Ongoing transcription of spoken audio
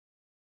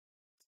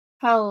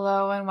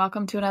Hello and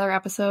welcome to another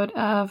episode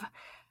of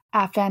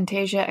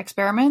Aphantasia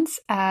Experiments,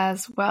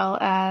 as well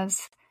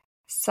as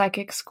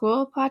Psychic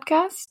School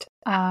podcast.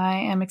 I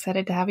am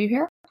excited to have you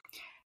here.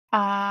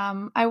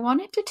 I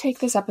wanted to take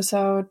this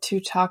episode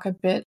to talk a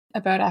bit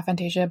about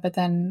aphantasia, but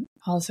then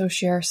also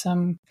share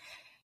some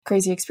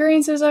crazy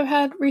experiences I've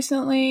had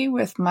recently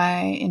with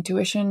my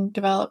intuition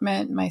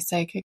development, my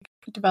psychic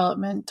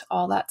development,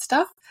 all that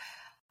stuff,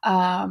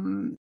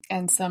 and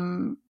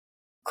some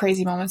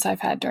crazy moments I've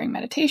had during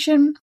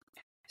meditation.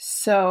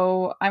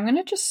 So I'm going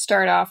to just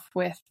start off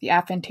with the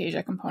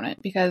aphantasia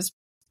component because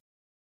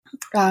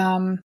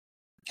when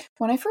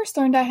I first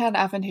learned I had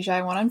aphantasia,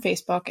 I went on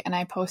Facebook and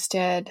I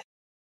posted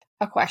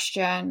a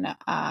question to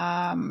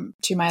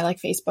my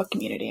Facebook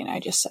community, and I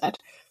just said,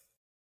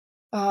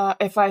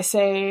 if I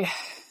say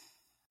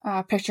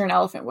picture an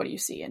elephant, what do you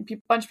see? And a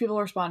bunch of people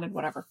responded,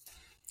 whatever.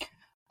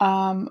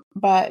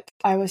 But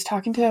I was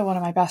talking to one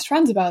of my best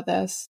friends about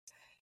this.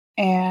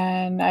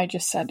 And I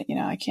just said,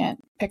 I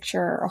can't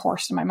picture a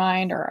horse in my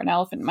mind or an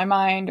elephant in my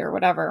mind or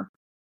whatever.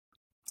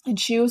 And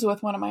she was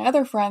with one of my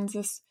other friends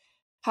this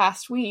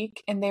past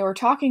week, and they were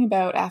talking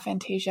about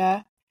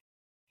aphantasia.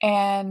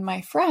 And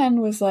my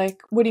friend was like,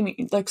 what do you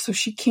mean? So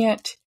she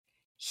can't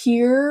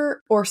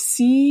hear or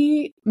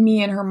see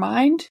me in her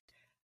mind?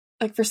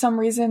 For some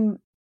reason,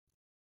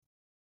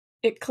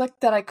 it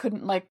clicked that I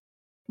couldn't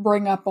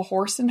bring up a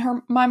horse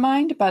in my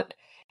mind, but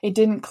it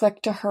didn't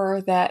click to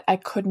her that I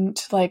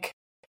couldn't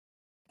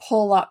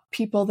pull up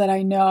people that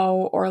I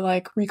know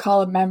or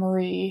recall a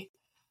memory.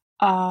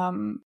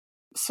 So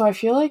I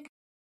feel like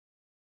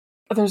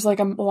there's a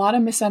lot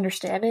of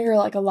misunderstanding, or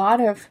a lot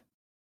of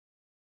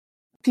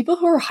people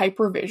who are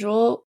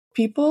hypervisual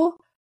people,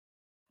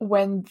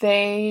 when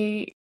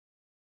they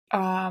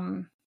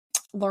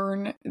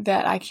learn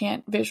that I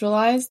can't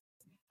visualize.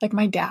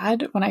 My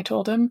dad, when I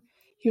told him,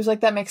 he was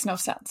like, that makes no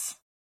sense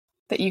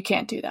that you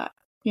can't do that,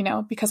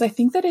 because I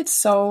think that it's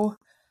so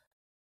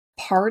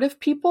part of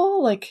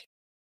people,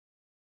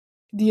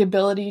 the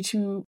ability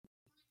to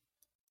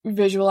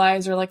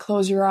visualize or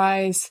close your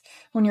eyes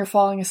when you're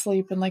falling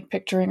asleep and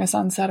picturing a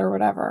sunset or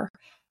whatever.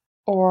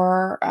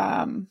 Or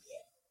an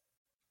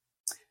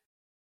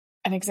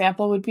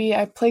example would be,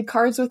 I played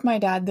cards with my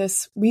dad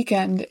this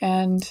weekend,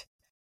 and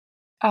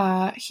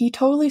he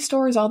totally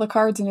stores all the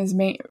cards in his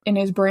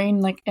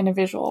brain in a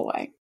visual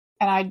way,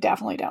 and I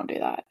definitely don't do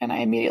that, and I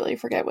immediately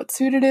forget what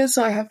suit it is,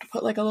 so I have to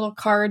put a little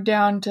card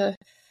down to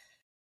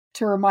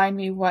remind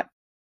me what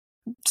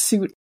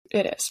suit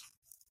it is.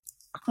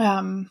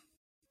 I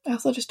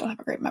also just don't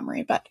have a great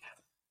memory, but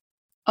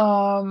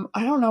I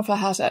don't know if that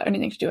has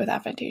anything to do with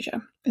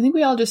aphantasia. I think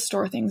we all just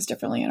store things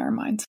differently in our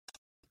minds.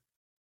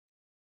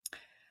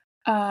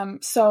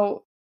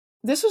 So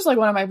this was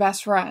one of my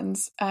best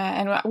friends,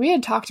 and we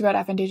had talked about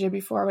aphantasia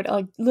before, but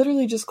it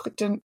literally just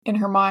clicked in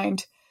her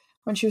mind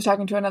when she was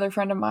talking to another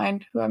friend of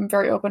mine who I'm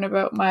very open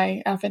about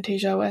my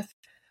aphantasia with.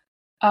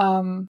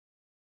 And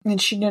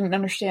she didn't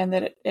understand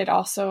that it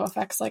also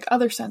affects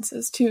other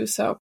senses too.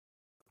 So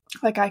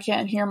I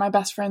can't hear my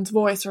best friend's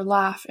voice or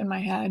laugh in my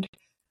head.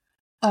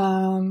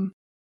 I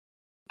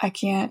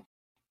can't,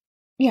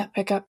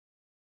 pick up,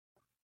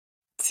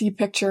 see a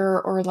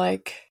picture, or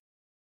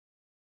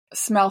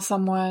smell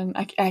someone.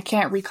 I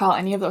can't recall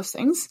any of those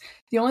things.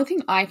 The only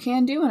thing I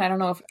can do, and I don't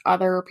know if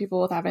other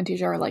people with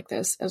aphantasia are like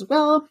this as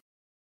well,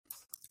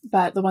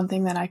 but the one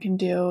thing that I can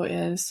do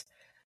is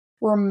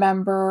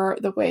remember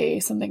the way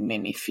something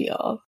made me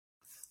feel.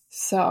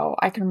 So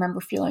I can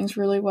remember feelings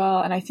really well,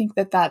 and I think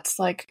that that's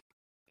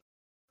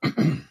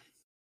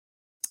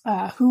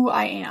who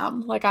I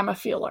am. I'm a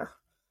feeler.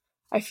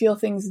 I feel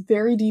things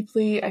very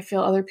deeply. I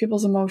feel other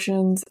people's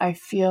emotions. I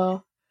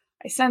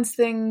sense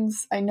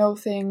things. I know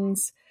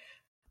things.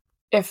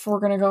 If we're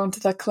going to go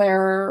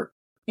into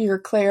your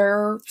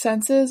clair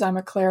senses, I'm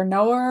a clair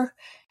knower.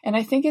 And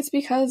I think it's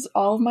because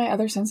all of my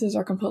other senses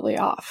are completely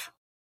off.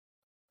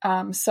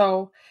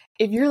 So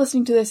if you're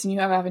listening to this and you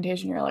have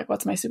aphantasia and you're like,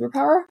 what's my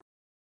superpower?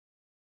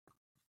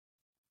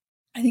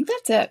 I think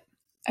that's it.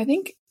 I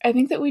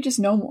think that we just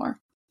know more.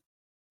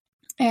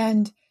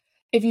 And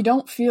if you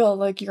don't feel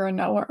like you're a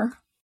knower,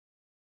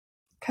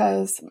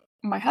 because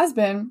my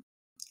husband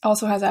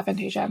also has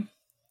aphantasia.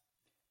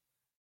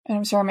 And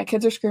I'm sorry, my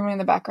kids are screaming in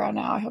the background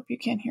now. I hope you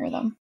can't hear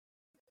them.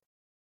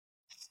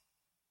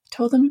 I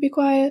told them to be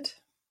quiet,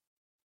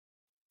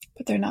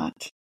 but they're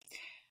not.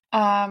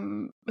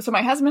 So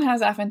my husband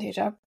has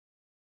aphantasia,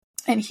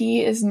 and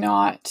he is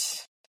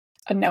not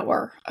a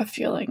knower of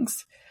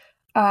feelings.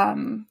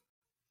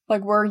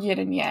 We're yin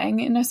and yang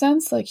in a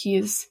sense.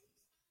 He's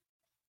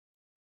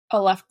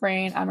a left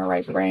brain, I'm a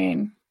right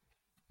brain.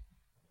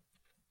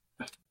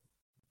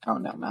 Oh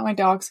no, now my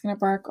dog's gonna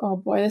bark. Oh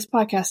boy, this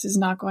podcast is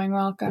not going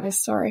well,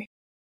 guys. Sorry.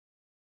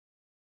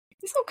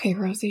 It's okay,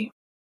 Rosie.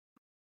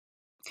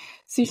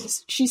 See,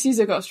 she sees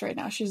a ghost right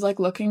now. She's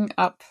looking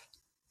up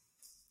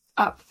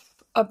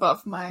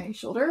above my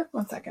shoulder.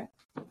 One second.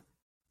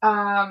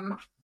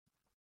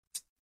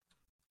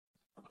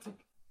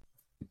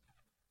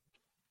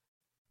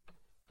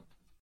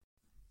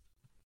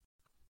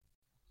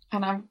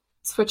 And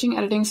switching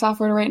editing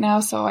software right now,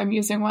 so I'm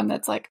using one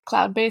that's like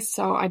cloud-based,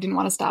 so I didn't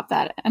want to stop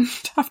that and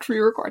have to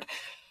re-record.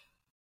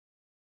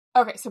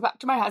 Okay, so back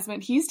to my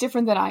husband. He's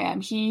different than I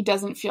am. He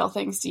doesn't feel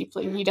things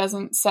deeply. He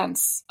doesn't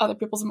sense other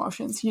people's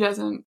emotions. He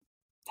doesn't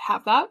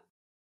have that.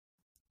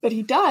 But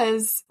he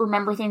does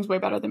remember things way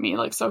better than me.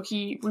 Like, so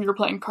we were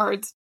playing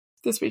cards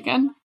this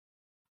weekend,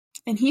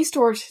 and he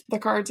stores the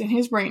cards in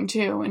his brain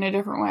too, in a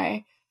different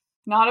way.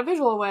 Not a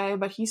visual way,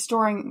 but he's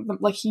storing them,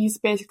 like he's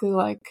basically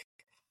like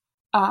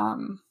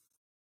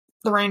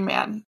the Rain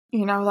Man,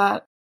 you know,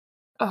 that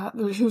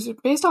who's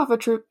based off a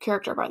true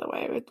character, by the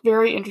way. It's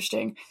very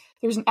interesting.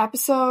 There's an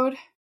episode.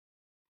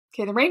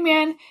 Okay, the Rain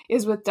Man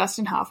is with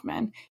Dustin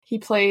Hoffman. He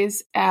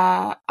plays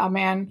a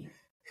man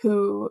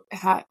who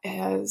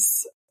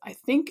has, I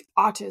think,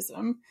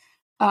 autism.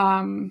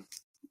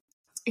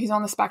 He's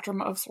on the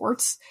spectrum of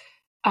sorts,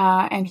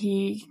 and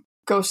he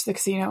goes to the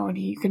casino and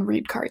he can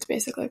read cards,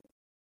 basically.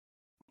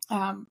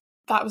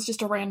 That was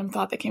just a random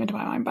thought that came into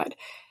my mind, but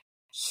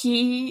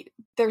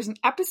there's an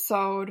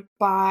episode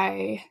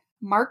by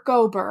Mark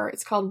Gober.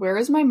 It's called Where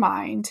Is My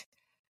Mind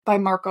by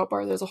Mark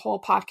Gober. There's a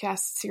whole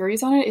podcast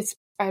series on it. It's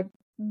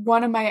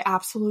one of my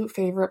absolute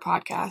favorite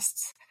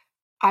podcasts.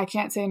 I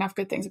can't say enough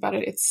good things about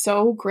it. It's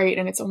so great,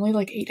 and it's only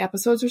like 8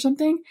 episodes or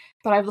something,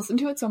 but I've listened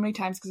to it so many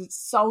times because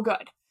it's so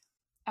good.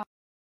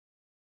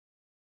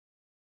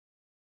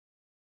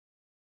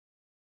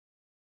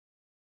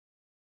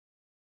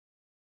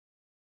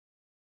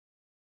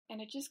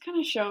 And it just kind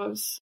of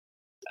shows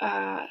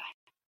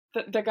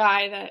the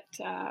guy that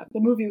the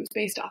movie was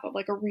based off of,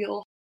 like a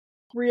real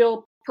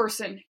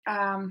person.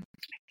 I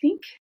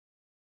think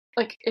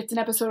like it's an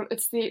episode.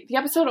 It's the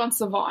episode on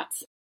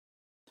savants.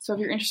 So if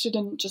you're interested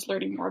in just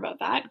learning more about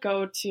that,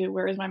 go to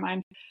Where Is My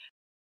Mind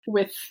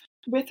with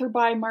or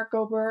by Mark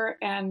Gober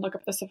and look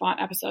up the savant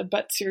episode.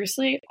 But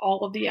seriously,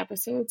 all of the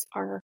episodes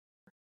are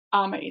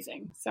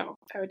amazing. So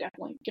I would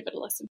definitely give it a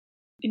listen.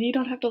 And you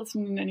don't have to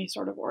listen in any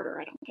sort of order,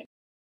 I don't think.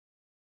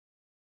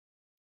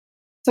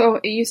 So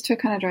it used to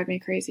kind of drive me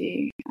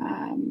crazy.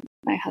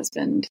 My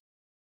husband,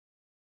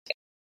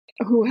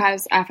 who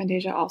has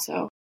aphantasia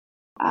also,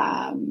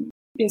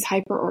 is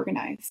hyper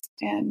organized,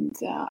 and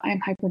I'm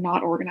hyper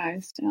not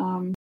organized.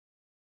 I'm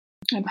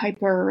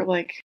hyper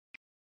like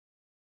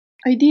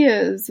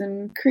ideas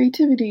and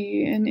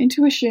creativity and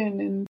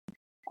intuition and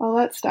all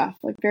that stuff,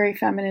 like very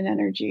feminine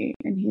energy,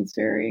 and he's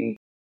very,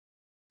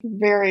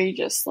 very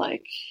just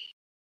like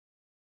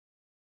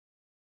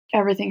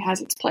everything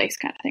has its place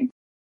kind of thing.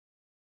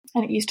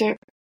 And it used to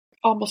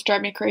almost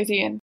drive me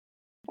crazy, and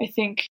I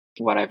think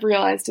what I've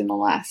realized in the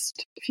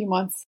last few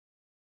months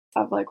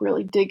of like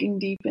really digging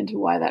deep into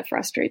why that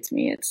frustrates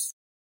me,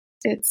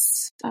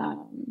 it's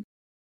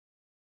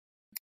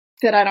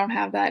that I don't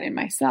have that in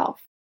myself.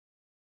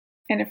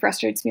 And it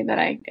frustrates me that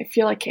I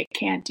feel like I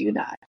can't do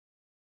that.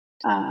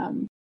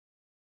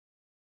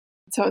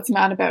 So it's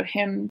not about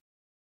him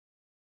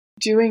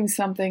doing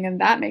something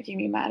and that making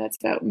me mad. It's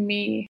about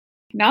me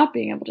not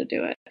being able to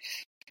do it.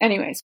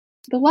 Anyways,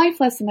 the life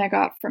lesson I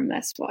got from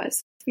this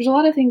was there's a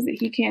lot of things that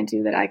he can't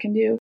do that I can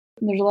do.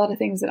 And there's a lot of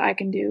things that I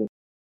can do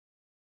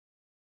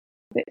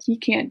that he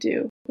can't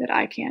do that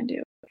I can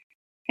do.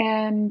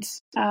 And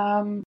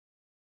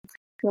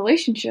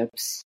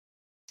relationships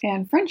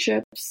and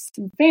friendships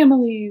and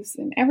families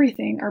and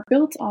everything are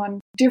built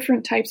on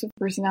different types of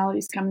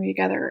personalities coming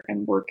together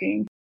and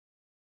working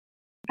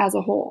as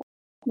a whole,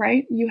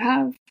 right? You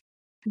have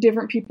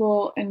different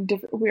people and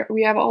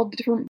we have all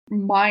different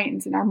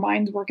minds, and our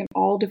minds work in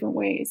all different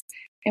ways,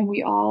 and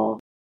we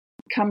all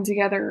come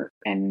together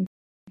and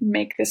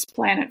make this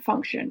planet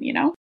function, you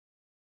know,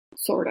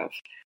 sort of.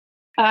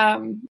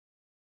 And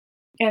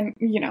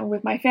you know,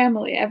 with my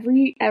family,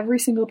 every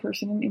single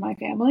person in my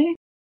family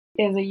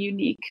is a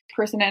unique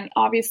person, and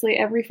obviously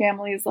every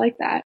family is like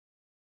that.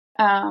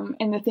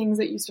 And the things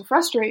that used to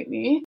frustrate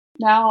me,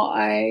 now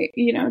I,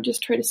 you know,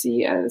 just try to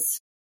see as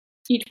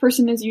each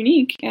person is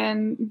unique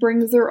and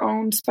brings their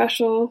own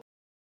special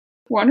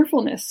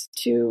wonderfulness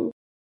to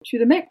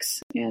the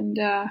mix. And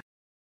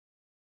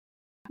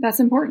that's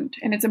important.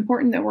 And it's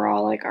important that we're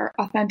all like are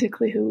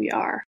authentically who we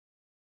are.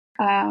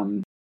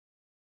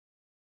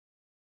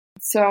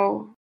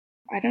 So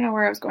I don't know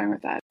where I was going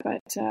with that,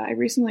 but I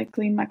recently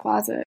cleaned my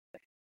closet,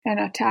 and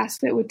a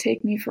task that would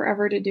take me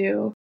forever to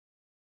do,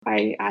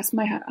 I asked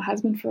my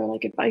husband for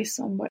like advice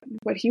on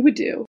what he would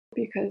do,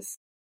 because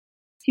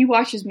he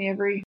watches me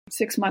every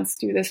 6 months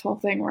do this whole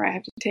thing where I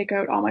have to take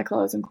out all my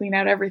clothes and clean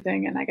out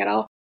everything, and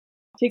it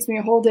takes me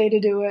a whole day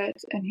to do it.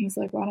 And he's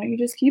like, why don't you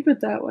just keep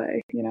it that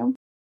way, you know?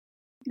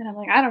 And I'm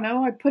like, I don't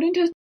know. I put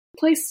into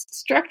place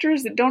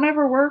structures that don't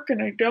ever work,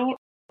 and I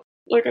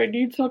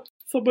need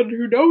someone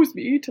who knows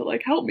me to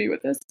like help me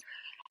with this.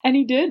 And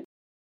he did.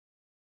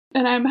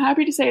 And I'm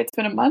happy to say it's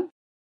been a month,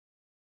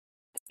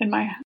 and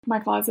my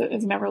closet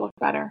has never looked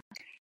better.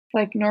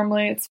 Like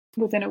normally it's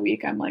within a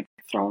week I'm like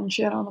throwing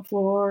shit on the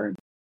floor,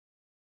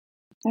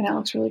 and it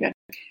looks really good.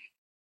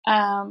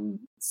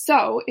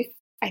 So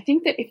I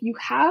think that if you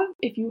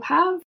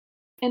have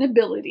an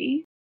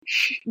ability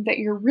that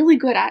you're really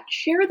good at,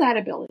 share that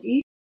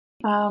ability.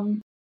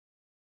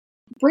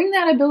 bring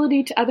that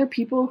ability to other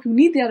people who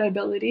need that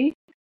ability.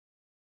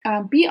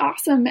 Be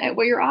awesome at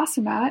what you're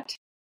awesome at.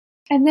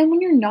 And then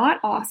when you're not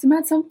awesome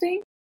at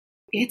something,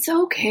 it's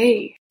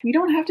okay. You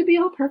don't have to be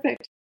all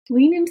perfect.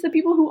 Lean into the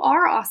people who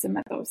are awesome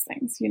at those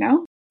things, you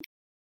know?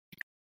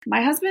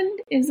 My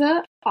husband is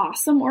an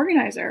awesome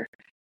organizer.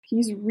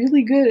 He's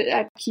really good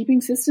at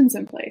keeping systems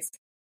in place.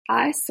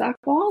 I suck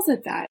balls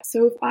at that.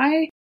 So if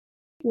I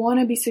want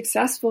to be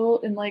successful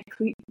in like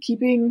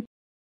keeping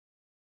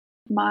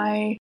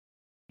my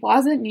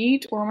closet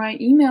neat or my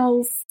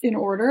emails in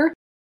order,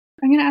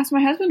 I'm going to ask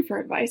my husband for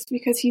advice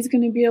because he's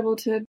going to be able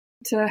to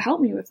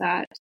help me with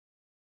that.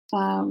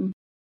 And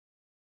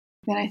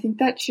I think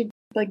that should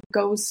like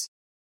goes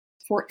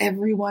for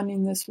everyone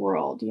in this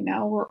world. You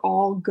know, we're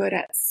all good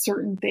at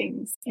certain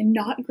things and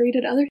not great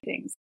at other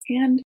things.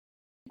 And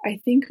I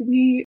think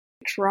we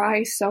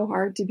try so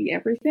hard to be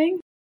everything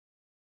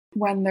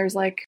when there's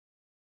like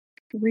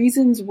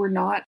reasons we're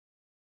not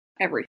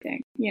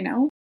everything, you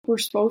know? We're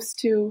supposed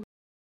to,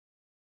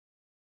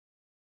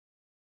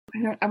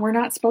 we're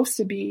not supposed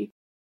to be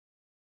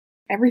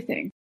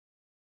everything.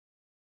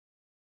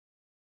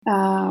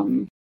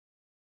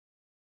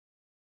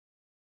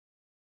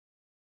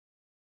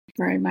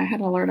 Sorry, I had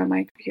an alert on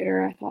my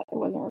computer. I thought it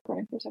wasn't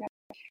recording for a second.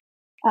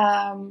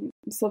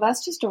 So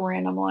that's just a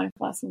random life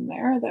lesson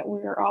there that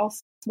we're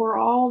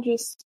all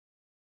just,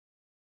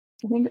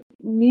 I think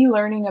me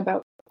learning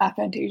about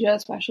aphantasia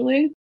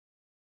especially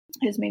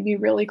has made me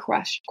really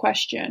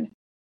question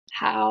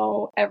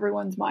how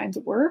everyone's minds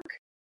work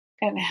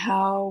and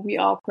how we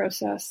all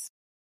process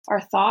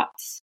our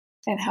thoughts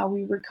and how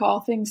we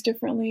recall things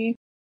differently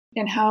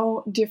and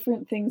how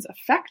different things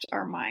affect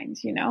our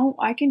minds. You know,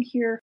 I can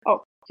hear,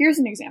 here's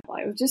an example.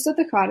 I was just at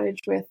the cottage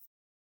with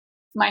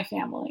my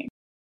family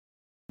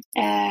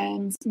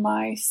and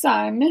my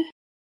son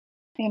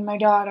and my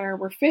daughter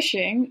were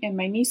fishing and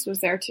my niece was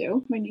there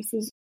too. My niece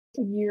is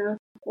a year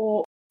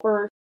old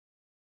or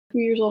 2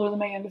 years older than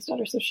my youngest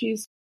daughter. So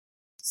she's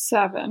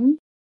 7.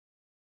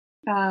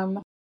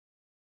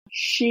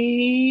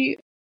 She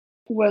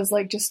was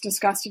like just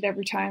disgusted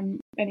every time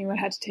anyone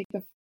had to take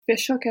the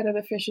fish hook out of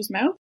the fish's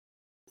mouth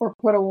or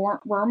put a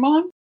worm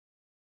on.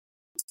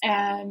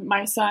 And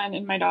my son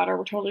and my daughter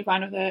were totally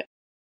fine with it.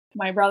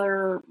 My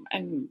brother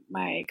and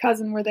my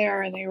cousin were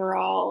there and they were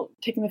all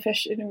taking the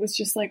fish and it was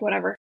just like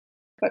whatever.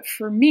 But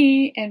for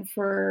me and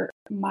for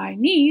my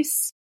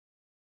niece,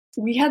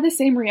 we had the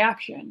same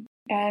reaction.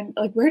 And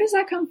like, where does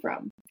that come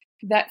from?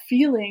 That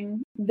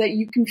feeling that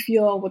you can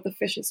feel what the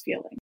fish is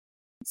feeling.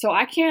 So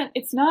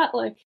it's not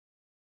like,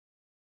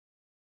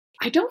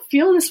 I don't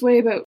feel this way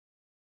about,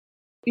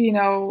 you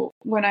know,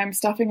 when I'm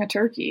stuffing a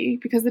turkey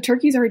because the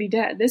turkey's already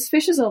dead. This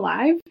fish is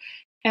alive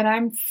and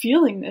I'm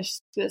feeling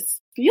this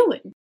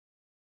feeling.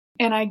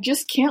 And I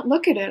just can't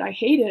look at it. I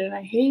hate it. And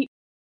I hate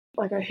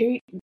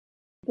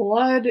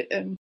blood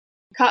and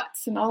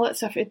cuts and all that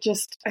stuff.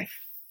 I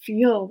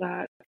feel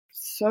that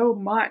so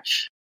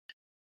much.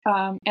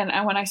 And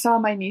when I saw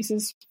my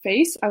niece's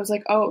face, I was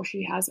like, oh,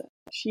 she has it.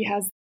 She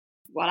has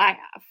what I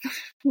have,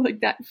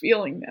 like that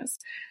feelingness.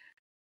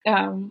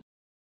 And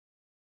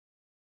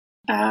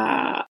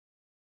I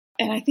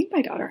think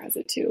my daughter has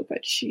it too,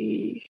 but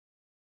she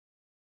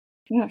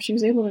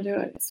was able to do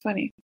it. It's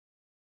funny.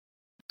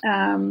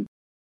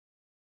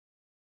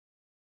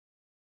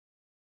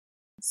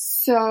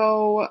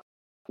 So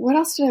what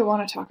else did I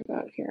want to talk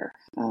about here?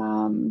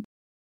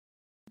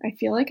 I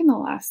feel like in the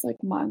last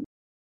like month,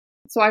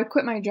 so I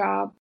quit my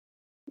job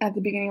at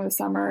the beginning of the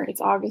summer.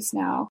 It's August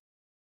now.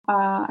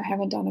 I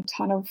haven't done a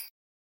ton of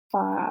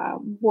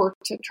work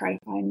to try to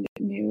find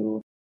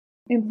new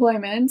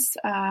employment.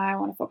 I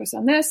want to focus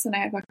on this, and I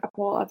have a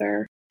couple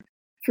other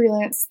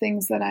freelance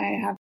things that I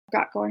have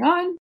got going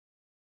on.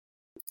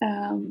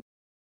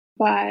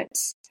 But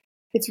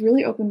it's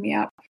really opened me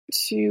up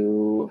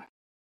to,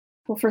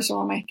 well, first of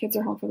all, my kids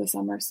are home for the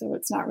summer, so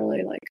it's not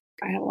really like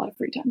I have a lot of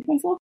free time to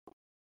myself.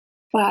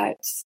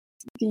 But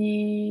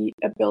the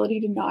ability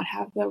to not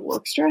have the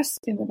work stress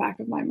in the back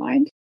of my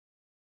mind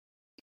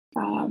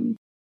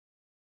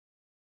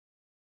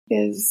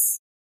is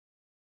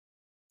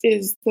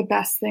the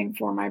best thing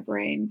for my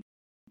brain.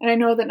 And I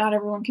know that not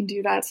everyone can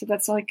do that, so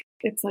that's like,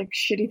 it's like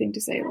shitty thing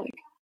to say, like,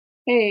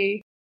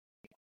 hey,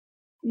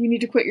 you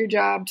need to quit your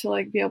job to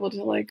like be able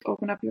to like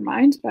open up your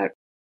mind. But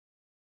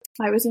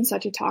I was in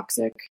such a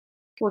toxic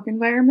work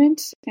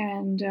environment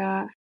and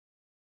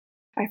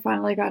I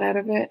finally got out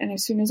of it. And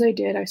as soon as I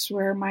did, I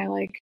swear my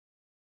like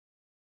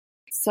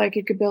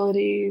psychic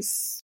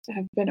abilities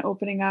have been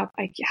opening up.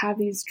 I have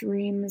these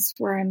dreams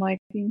where I'm like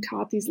being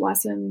taught these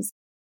lessons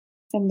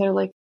and they're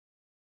like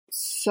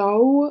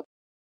so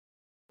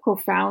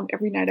profound.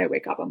 Every night I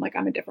wake up, I'm like,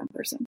 I'm a different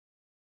person.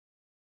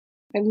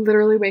 I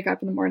literally wake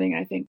up in the morning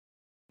and I think,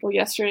 well,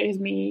 yesterday's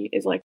me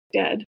is like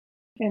dead.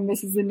 And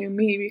this is the new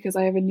me because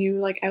I have a new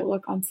like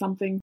outlook on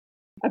something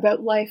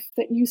about life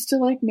that used to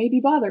like maybe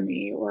bother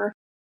me, or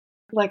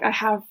like I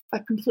have a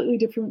completely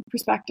different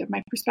perspective.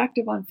 My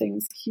perspective on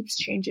things keeps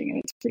changing and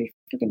it's pretty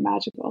freaking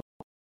magical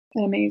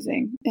and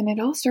amazing. And it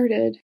all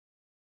started,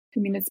 I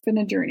mean, it's been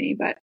a journey,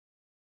 but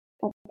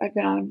I've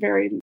been on a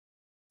very,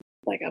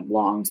 like, a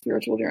long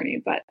spiritual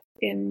journey, but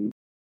in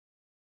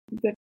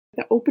the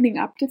opening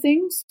up to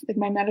things, like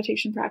my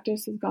meditation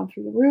practice has gone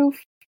through the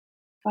roof.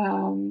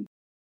 And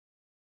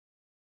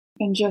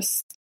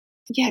just,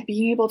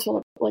 being able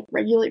to like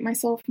regulate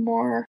myself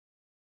more.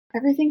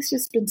 Everything's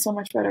just been so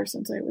much better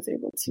since I was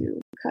able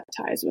to cut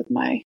ties with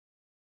my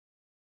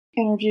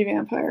energy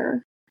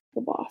vampire,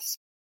 the boss.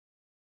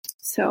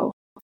 So,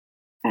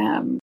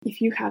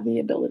 if you have the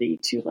ability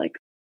to like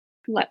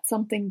let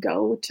something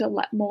go to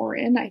let more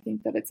in, I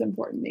think that it's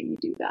important that you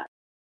do that.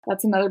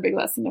 That's another big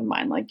lesson of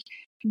mine. Like,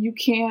 you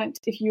can't,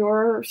 if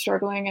you're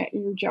struggling at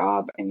your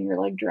job and you're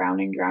like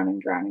drowning,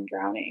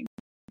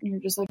 and you're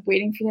just like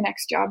waiting for the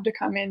next job to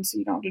come in so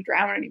you don't have to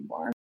drown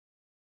anymore.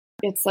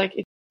 It's like,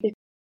 it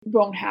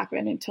won't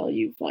happen until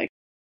you've like,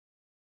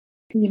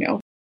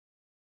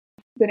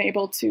 been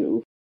able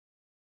to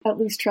at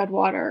least tread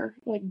water,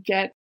 like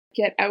get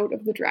out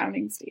of the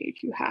drowning stage.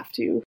 You have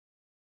to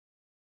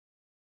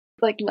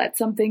like let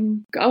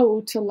something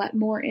go to let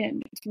more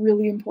in. It's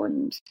really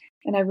important.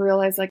 And I've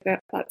realized like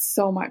that's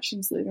so much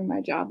since leaving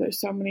my job.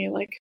 There's so many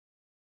like,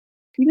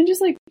 even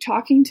just like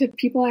talking to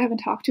people I haven't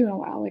talked to in a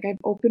while, like I've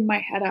opened my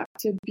head up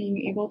to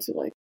being able to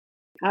like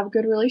have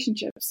good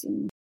relationships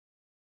and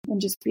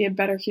just be a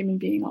better human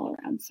being all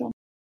around. So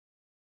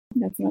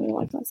that's another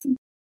life lesson.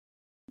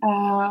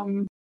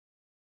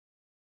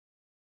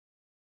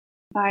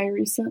 I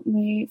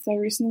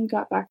recently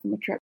got back from a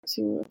trip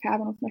to a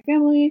cabin with my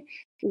family.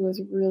 It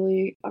was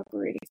really a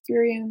great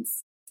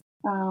experience.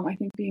 I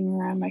think being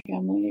around my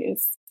family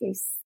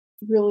is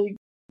really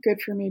good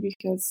for me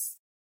because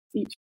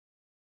each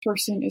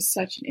person is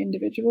such an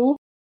individual.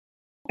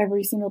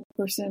 Every single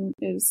person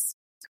is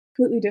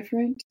completely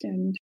different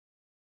and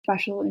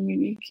special and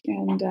unique,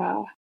 and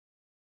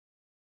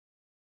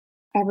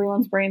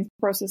everyone's brains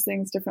process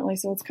things differently.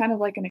 So it's kind of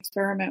like an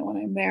experiment when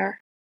I'm there.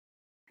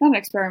 Not an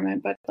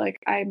experiment, but like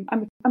I'm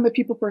a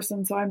people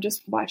person, so I'm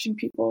just watching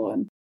people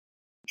and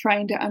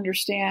trying to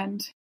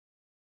understand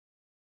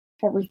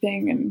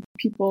everything and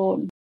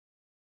people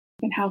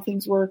and how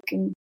things work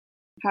and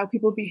how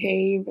people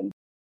behave. And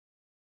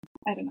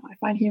I don't know, I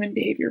find human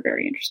behavior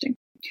very interesting.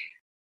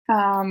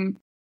 But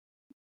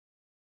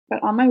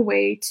on my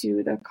way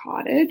to the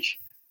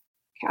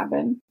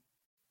cabin,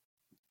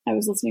 I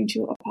was listening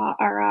to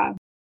a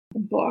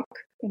book,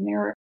 and they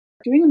were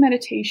doing a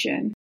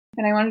meditation,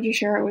 and I wanted to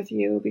share it with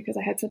you because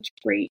I had such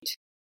great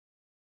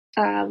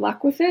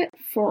luck with it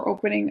for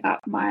opening up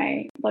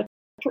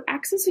for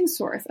accessing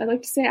source. I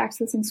like to say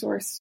accessing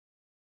source.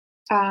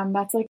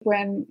 That's like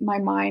when my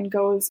mind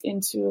goes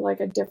into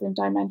like a different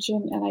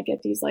dimension and I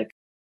get these like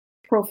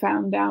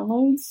profound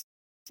downloads.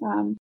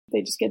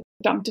 They just get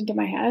dumped into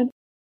my head,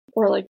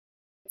 or like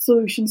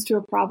solutions to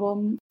a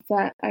problem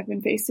that I've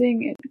been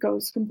facing. It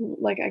goes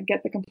like I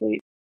get the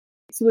complete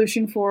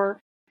solution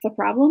for the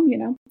problem,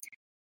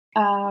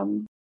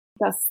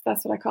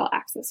 That's what I call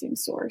accessing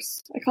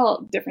source. I call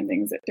it different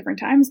things at different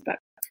times, but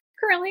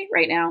currently,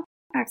 right now,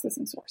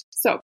 accessing source.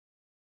 So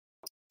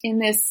in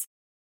this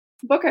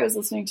book I was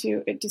listening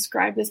to, it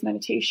described this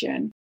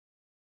meditation,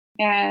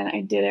 and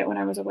I did it when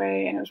I was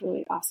away, and it was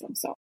really awesome.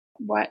 So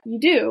what you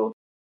do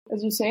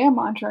is you say a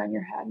mantra in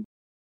your head.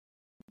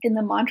 And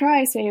the mantra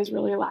I say is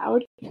really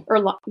loud, or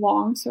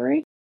long,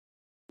 sorry.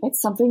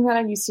 It's something that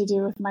I used to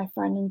do with my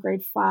friend in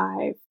grade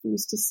 5. We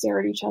used to stare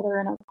at each other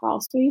in our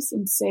crawl space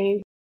and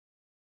say,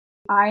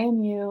 I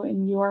am you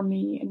and you are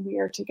me and we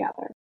are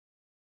together.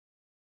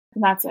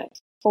 And that's it.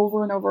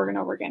 Over and over and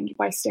over again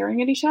by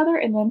staring at each other.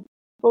 And then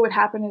what would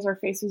happen is our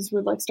faces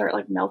would like start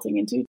like melting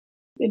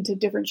into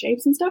different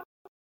shapes and stuff.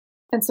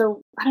 And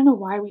so I don't know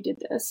why we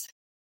did this,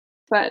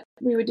 but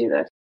we would do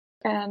this.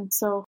 And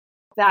so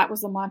that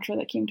was the mantra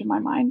that came to my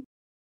mind.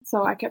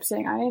 So I kept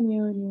saying, I am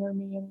you and you are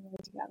me and we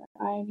are together.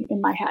 I am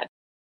in my head.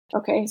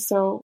 Okay,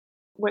 so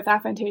with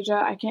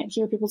aphantasia, I can't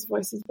hear people's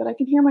voices, but I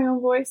can hear my own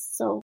voice.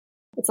 So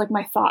it's like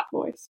my thought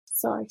voice.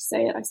 So I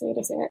say it.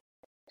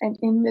 And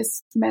in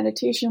this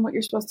meditation, what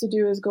you're supposed to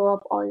do is go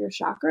up all your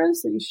chakras.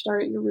 So you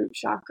start at your root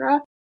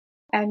chakra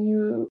and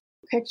you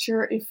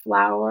picture a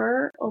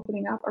flower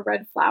opening up, a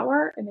red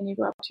flower, and then you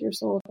go up to your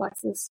solar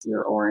plexus,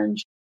 your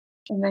orange,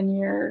 and then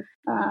your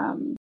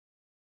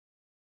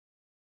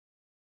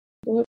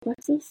solar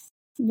plexus.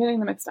 I'm getting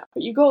them mixed up,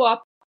 but you go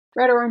up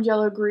red, orange,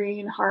 yellow,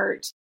 green,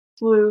 heart,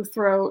 blue,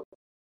 throat,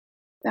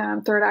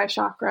 third eye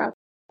chakra,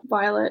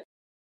 violet,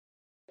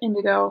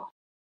 indigo,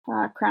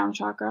 crown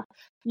chakra.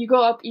 You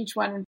go up each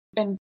one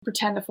and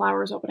pretend the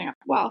flower is opening up.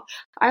 Well,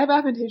 I have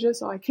aphantasia,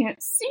 so I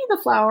can't see the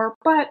flower,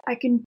 but I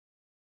can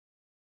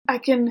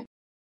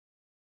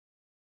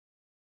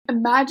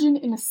imagine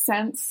in a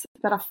sense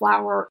that a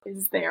flower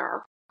is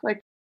there,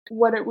 like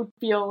what it would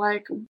feel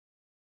like,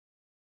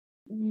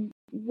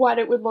 what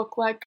it would look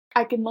like.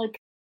 I can like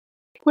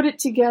put it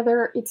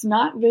together. It's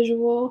not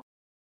visual,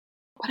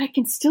 but I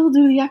can still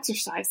do the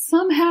exercise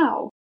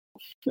somehow.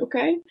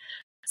 Okay?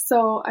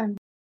 So I'm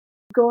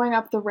going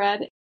up the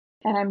red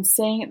and I'm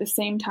saying at the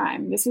same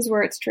time, this is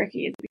where it's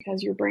tricky, it's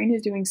because your brain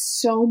is doing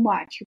so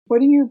much. You're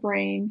putting your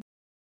brain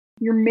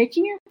you're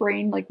making your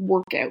brain like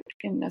work out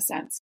in a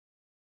sense.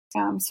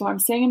 So I'm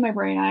saying in my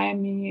brain, I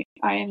am me,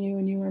 I am you,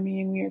 and you are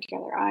me, and we are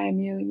together. I am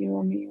you, and you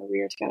are me, and we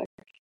are together.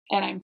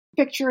 And I'm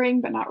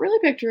picturing, but not really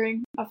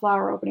picturing, a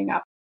flower opening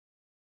up.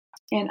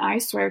 And I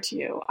swear to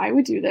you, I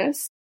would do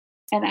this.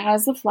 And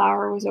as the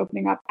flower was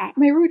opening up at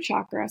my root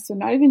chakra, so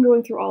not even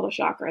going through all the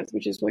chakras,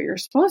 which is what you're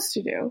supposed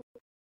to do,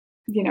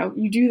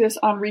 you do this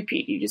on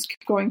repeat. You just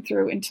keep going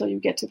through until you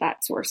get to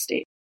that source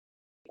state.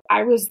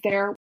 I was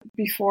there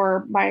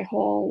before my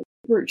whole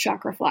root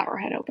chakra flower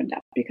had opened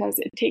up because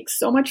it takes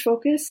so much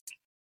focus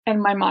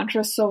and my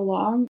mantra is so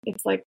long.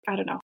 It's like, I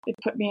don't know, it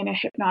put me in a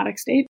hypnotic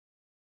state.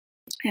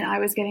 And I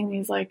was getting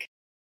these like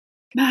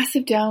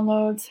massive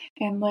downloads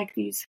and like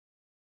these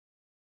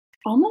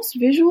almost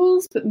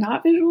visuals, but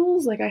not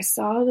visuals. Like I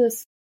saw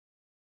this,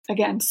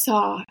 again,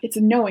 it's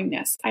a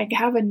knowingness. I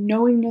have a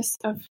knowingness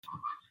of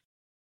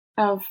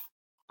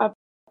a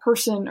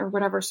person or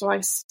whatever. So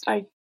I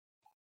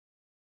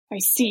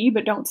see,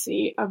 but don't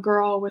see, a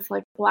girl with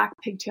like black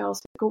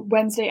pigtails, like a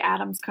Wednesday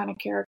Addams kind of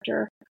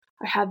character.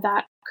 I had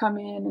that come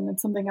in and then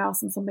something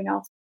else and something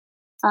else.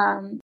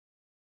 And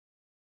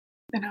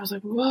I was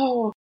like,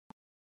 whoa.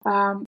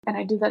 And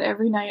I did that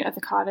every night at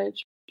the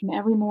cottage. And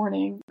every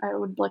morning I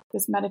would like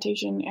this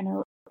meditation and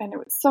it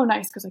was so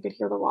nice because I could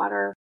hear the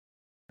water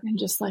and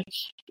just like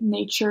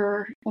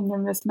nature and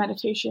then this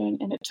meditation.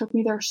 And it took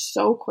me there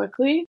so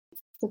quickly.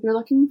 So if you're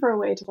looking for a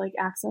way to like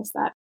access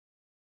that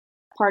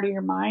part of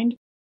your mind,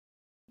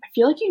 I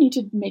feel like you need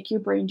to make your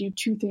brain do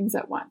two things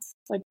at once,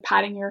 like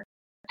patting your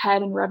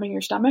head and rubbing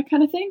your stomach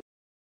kind of thing.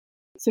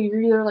 So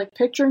you're either like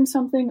picturing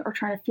something or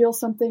trying to feel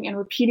something and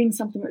repeating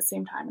something at the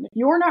same time. And if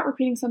you're not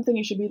repeating something,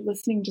 you should be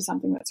listening to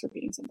something that's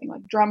repeating something,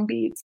 like drum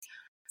beats,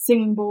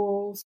 singing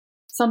bowls,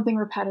 something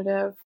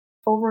repetitive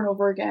over and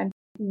over again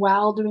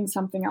while doing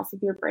something else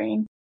with your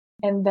brain.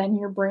 And then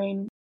your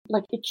brain,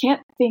 like it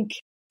can't think.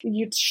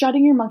 You're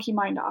shutting your monkey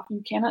mind off.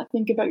 You cannot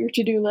think about your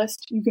to-do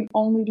list. You can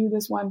only do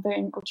this one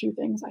thing or two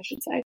things, I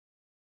should say.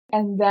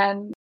 And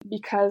then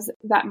because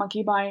that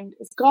monkey mind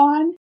is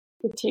gone,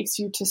 it takes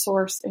you to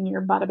source and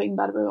you're bada bing,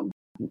 bada boom.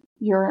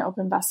 You're an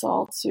open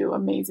vessel to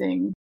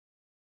amazingness.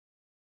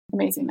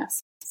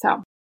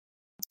 So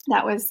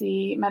that was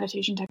the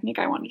meditation technique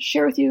I wanted to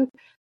share with you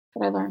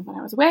that I learned when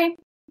I was away.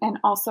 And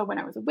also when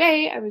I was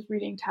away, I was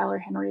reading Tyler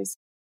Henry's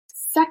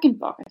second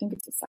book. I think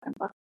it's the second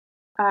book.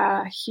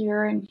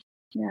 Here and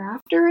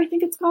Hereafter, I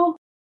think it's called.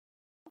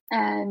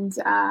 And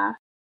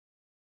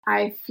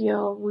I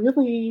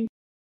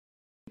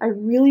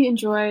really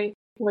enjoy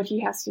what he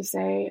has to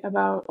say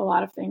about a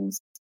lot of things,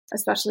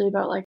 especially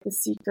about like the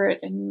secret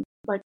and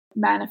like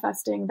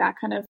manifesting, that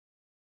kind of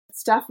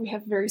stuff. We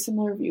have very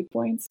similar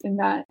viewpoints in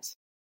that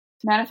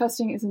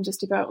manifesting isn't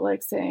just about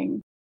like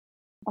saying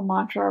a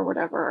mantra or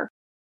whatever.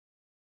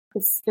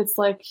 It's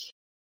like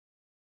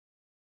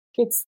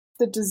it's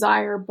the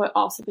desire, but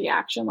also the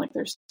action. Like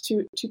there's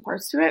two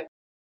parts to it.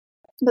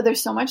 But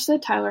there's so much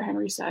that Tyler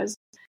Henry says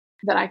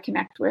that I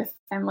connect with,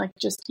 and like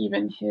just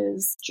even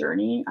his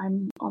journey.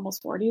 I'm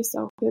almost 40,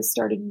 so his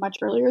started much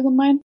earlier than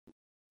mine.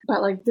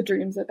 But like the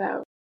dreams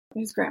about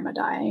his grandma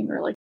dying,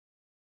 or like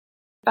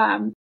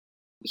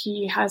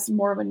he has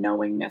more of a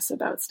knowingness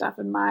about stuff,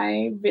 and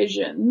my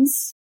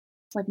visions,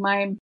 like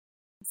my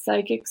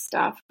psychic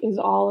stuff, is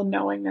all a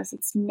knowingness.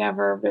 It's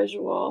never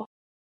visual,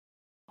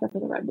 except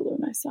for the red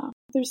balloon I saw.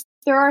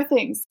 There are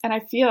things, and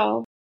I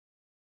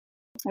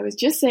was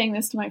just saying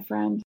this to my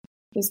friend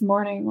this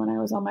morning when I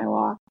was on my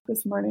walk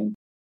this morning.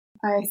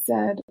 I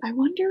said, I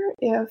wonder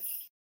if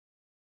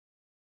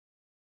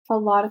a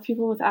lot of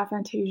people with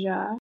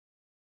aphantasia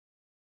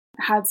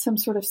had some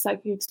sort of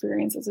psychic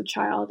experience as a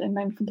child and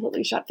then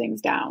completely shut things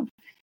down.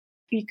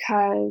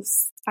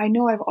 Because I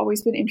know I've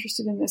always been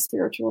interested in the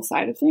spiritual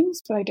side of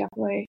things, but I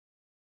definitely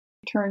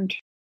turned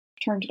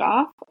it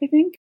off, I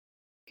think.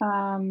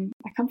 I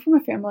come from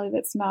a family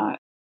that's not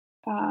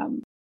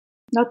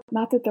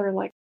that they're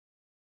like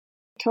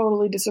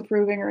totally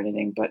disapproving or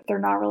anything, but they're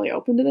not really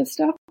open to this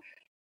stuff.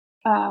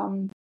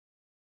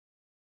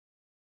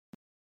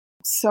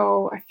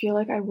 So I feel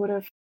like I would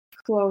have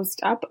closed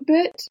up a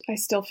bit. I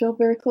still feel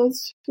very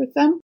close with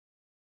them.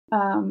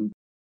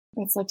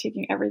 It's like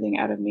taking everything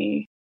out of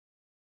me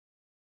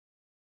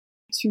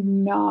to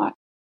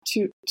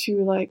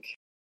like,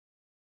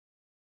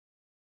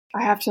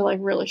 I have to like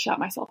really shut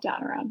myself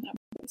down around them,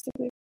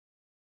 basically.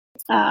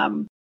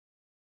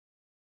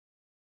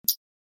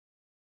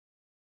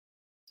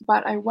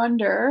 But I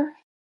wonder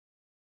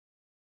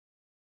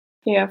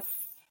if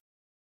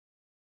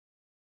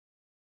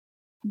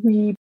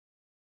the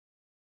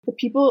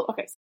people,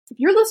 okay, so if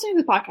you're listening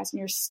to the podcast and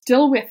you're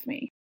still with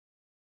me,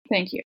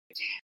 thank you,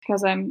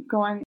 because I'm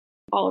going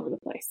all over the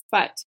place.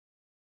 But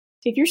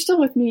if you're still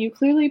with me, you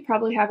clearly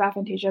probably have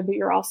aphantasia, but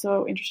you're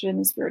also interested in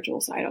the spiritual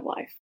side of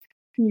life.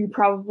 You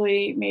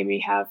probably maybe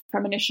have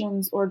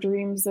premonitions or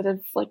dreams that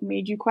have like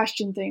made you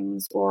question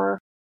things, or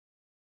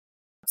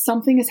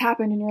something has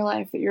happened in your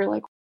life that you're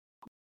like,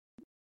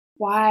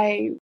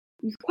 why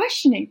you're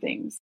questioning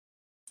things.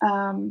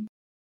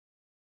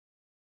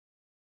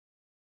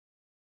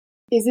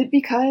 Is it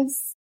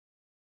because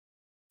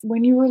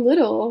when you were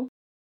little,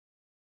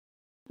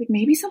 like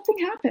maybe something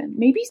happened.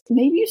 Maybe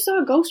you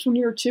saw a ghost when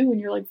you were 2 and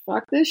you're like,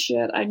 fuck this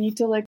shit. I need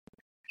to like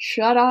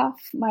shut off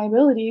my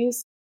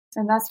abilities.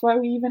 And that's why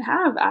we even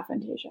have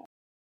aphantasia.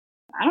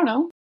 I don't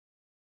know.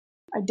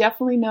 I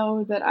definitely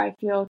know that I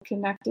feel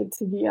connected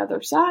to the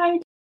other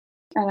side,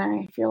 and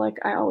I feel like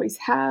I always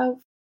have.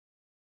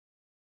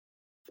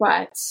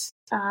 But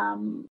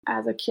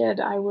as a kid,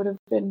 I wouldn't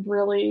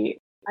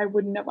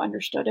have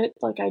understood it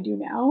like I do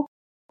now.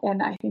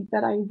 And I think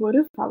that I would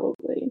have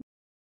probably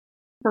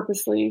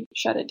purposely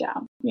shut it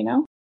down, you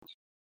know?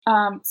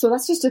 So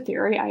that's just a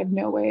theory. I have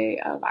no way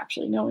of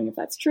actually knowing if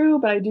that's true,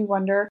 but I do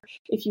wonder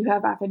if you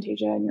have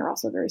aphantasia and you're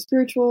also very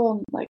spiritual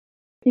and like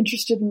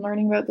interested in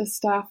learning about this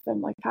stuff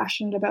and like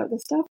passionate about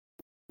this stuff.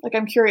 Like,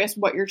 I'm curious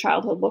what your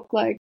childhood looked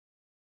like.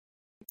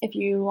 If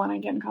you want to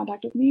get in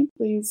contact with me,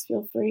 please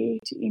feel free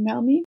to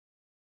email me.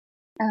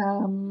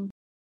 You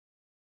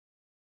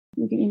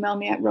can email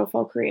me at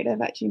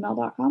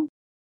rofelcreative@gmail.com.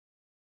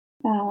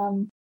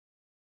 I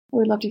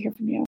would love to hear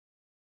from you.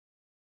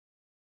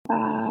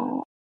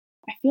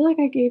 I feel like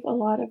I gave a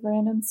lot of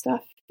random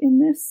stuff in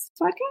this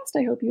podcast.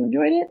 I hope you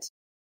enjoyed it.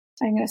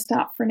 I'm going to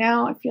stop for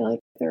now. I feel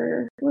like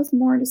there was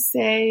more to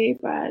say,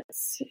 but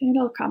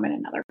it'll come in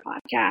another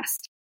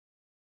podcast.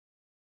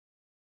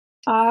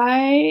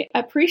 I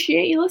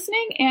appreciate you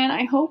listening, and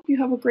I hope you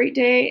have a great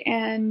day.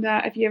 And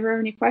if you ever have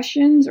any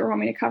questions or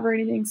want me to cover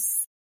anything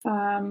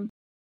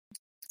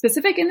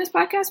specific in this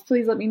podcast,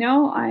 please let me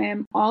know. I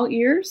am all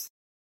ears,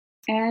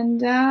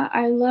 and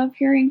I love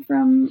hearing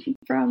from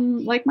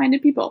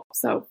like-minded people.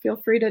 So feel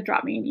free to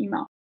drop me an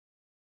email.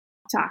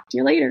 Talk to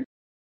you later.